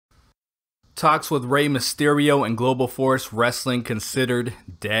Talks with Rey Mysterio and Global Force Wrestling considered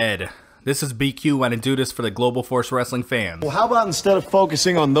dead. This is BQ, and I do this for the Global Force Wrestling fans. Well, how about instead of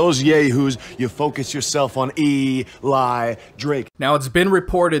focusing on those yahoos, you focus yourself on Eli Drake? Now, it's been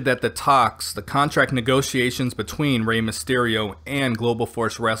reported that the contract negotiations between Rey Mysterio and Global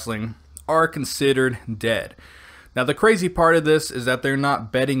Force Wrestling are considered dead. Now, the crazy part of this is that they're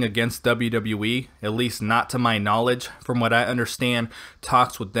not betting against WWE, at least not to my knowledge. From what I understand,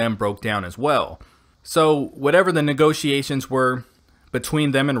 talks with them broke down as well. So, whatever the negotiations were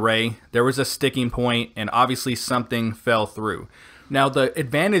between them and Rey, there was a sticking point, and obviously something fell through. Now, the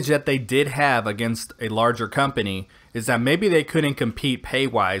advantage that they did have against a larger company is that maybe they couldn't compete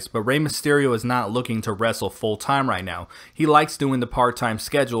pay-wise, but Rey Mysterio is not looking to wrestle full-time right now. He likes doing the part-time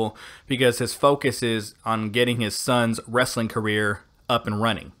schedule because his focus is on getting his son's wrestling career up and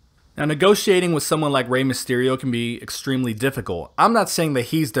running. Now, negotiating with someone like Rey Mysterio can be extremely difficult. I'm not saying that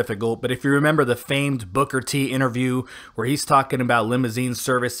he's difficult, but if you remember the famed Booker T interview where he's talking about limousine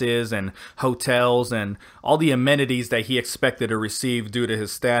services and hotels and all the amenities that he expected to receive due to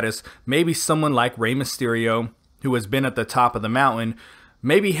his status, maybe someone like Rey Mysterio, who has been at the top of the mountain,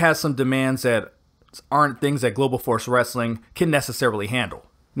 maybe has some demands that aren't things that Global Force Wrestling can necessarily handle.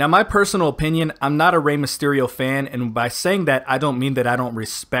 Now, my personal opinion, I'm not a Rey Mysterio fan, and by saying that, I don't mean that I don't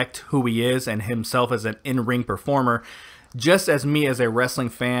respect who he is and himself as an in-ring performer. Just as me as a wrestling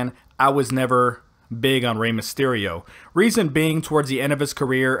fan, I was never big on Rey Mysterio. Reason being, towards the end of his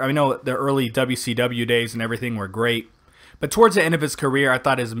career, I know the early WCW days and everything were great, but towards the end of his career, I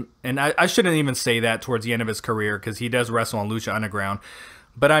thought I shouldn't even say that towards the end of his career, because he does wrestle on Lucha Underground,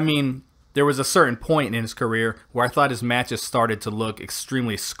 but I mean, there was a certain point in his career where I thought his matches started to look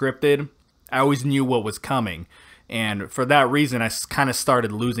extremely scripted. I always knew what was coming, and for that reason, I kind of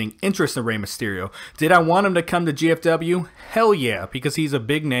started losing interest in Rey Mysterio. Did I want him to come to GFW? Hell yeah, because he's a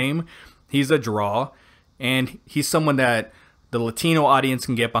big name, he's a draw, and he's someone that the Latino audience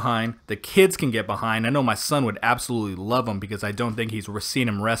can get behind, the kids can get behind. I know my son would absolutely love him because I don't think he's seen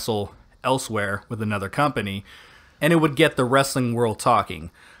him wrestle elsewhere with another company, and it would get the wrestling world talking.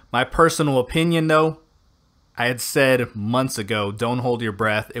 My personal opinion, though, I had said months ago, don't hold your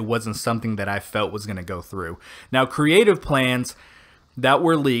breath. It wasn't something that I felt was going to go through. Now, creative plans that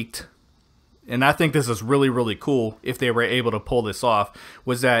were leaked, and I think this is really, really cool if they were able to pull this off,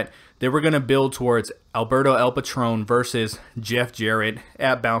 was that they were going to build towards Alberto El Patron versus Jeff Jarrett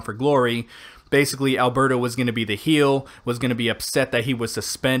at Bound for Glory. Basically, Alberto was going to be the heel, was going to be upset that he was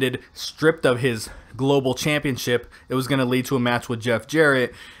suspended, stripped of his global championship. It was going to lead to a match with Jeff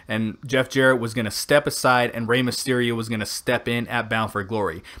Jarrett, and Jeff Jarrett was going to step aside, and Rey Mysterio was going to step in at Bound for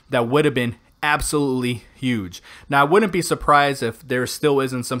Glory. That would have been absolutely huge. Now, I wouldn't be surprised if there still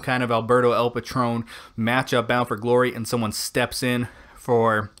isn't some kind of Alberto El Patron matchup Bound for Glory, and someone steps in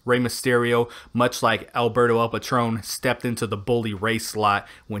for Rey Mysterio, much like Alberto El Patron stepped into the Bully Ray slot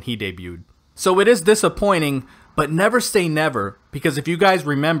when he debuted. So it is disappointing, but never say never, because if you guys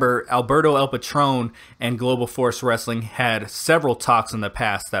remember, Alberto El Patron and Global Force Wrestling had several talks in the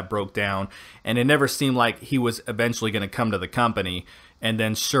past that broke down, and it never seemed like he was eventually going to come to the company, and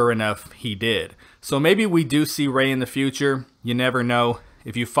then sure enough, he did. So maybe we do see Rey in the future. You never know.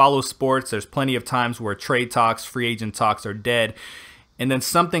 If you follow sports, there's plenty of times where trade talks, free agent talks are dead, and then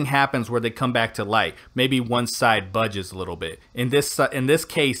something happens where they come back to light. Maybe one side budges a little bit. In this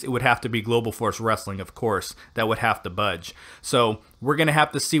case, it would have to be Global Force Wrestling, of course, that would have to budge. So we're going to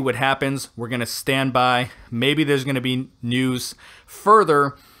have to see what happens. We're going to stand by. Maybe there's going to be news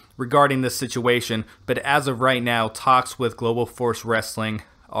further regarding this situation. But as of right now, talks with Global Force Wrestling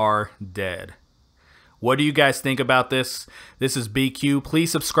are dead. What do you guys think about this? This is BQ.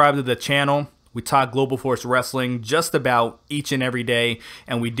 Please subscribe to the channel. We talk Global Force Wrestling just about each and every day,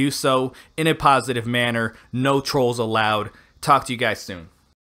 and we do so in a positive manner. No trolls allowed. Talk to you guys soon.